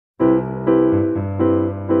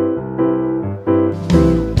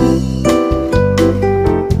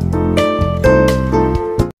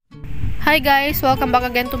Hi guys! Welcome back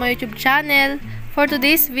again to my YouTube channel. For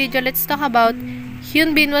today's video, let's talk about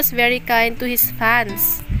Hyun was very kind to his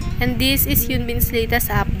fans. And this is Hyun latest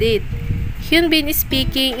update. Hyun is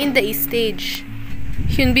speaking in the stage.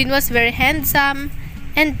 Hyun was very handsome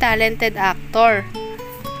and talented actor.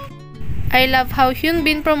 I love how Hyun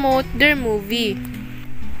promote their movie.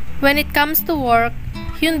 When it comes to work,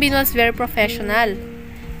 Hyun was very professional.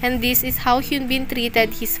 And this is how Hyun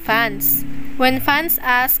treated his fans. When fans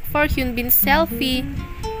ask for Hyun selfie,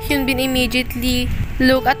 Hyun immediately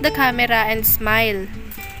look at the camera and smile.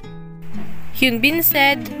 Hyun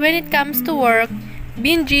said when it comes to work,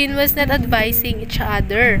 Jin was not advising each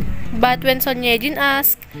other. But when Son Ye-jin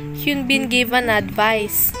asked, Hyun gave an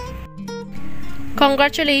advice.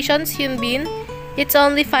 Congratulations Hyun. It's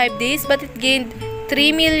only 5 days but it gained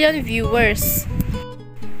 3 million viewers.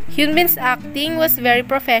 Hyun's acting was very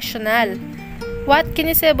professional. What can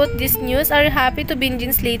you say about this news? Are you happy to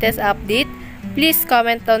Jin's latest update? Please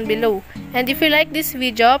comment down below. And if you like this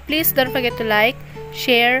video, please don't forget to like,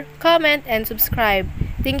 share, comment, and subscribe.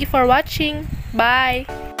 Thank you for watching. Bye!